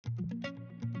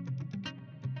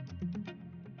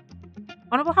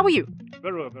Honorable, how are you?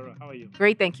 Very well, very well. How are you?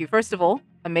 Great, thank you. First of all,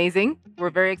 amazing. We're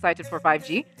very excited for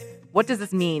 5G. What does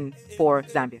this mean for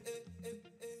Zambia?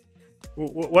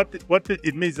 What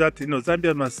it means that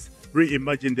Zambia must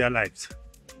reimagine their lives,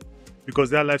 because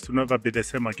their lives will never be the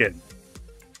same again.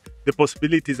 The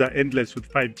possibilities are endless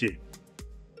with 5G.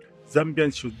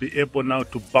 Zambians should be able now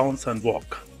to bounce and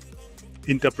walk.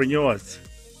 Entrepreneurs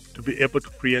to be able to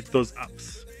create those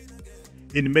apps.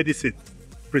 In medicine,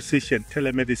 precision,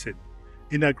 telemedicine.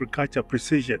 In agriculture,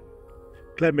 precision.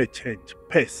 Climate change,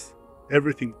 pace,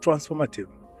 everything transformative.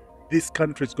 This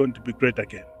country is going to be great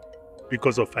again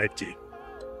because of 5G.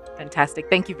 Fantastic.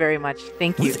 Thank you very much.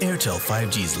 Thank you. With Airtel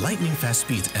 5G's lightning fast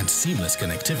speed and seamless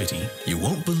connectivity, you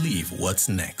won't believe what's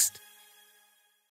next.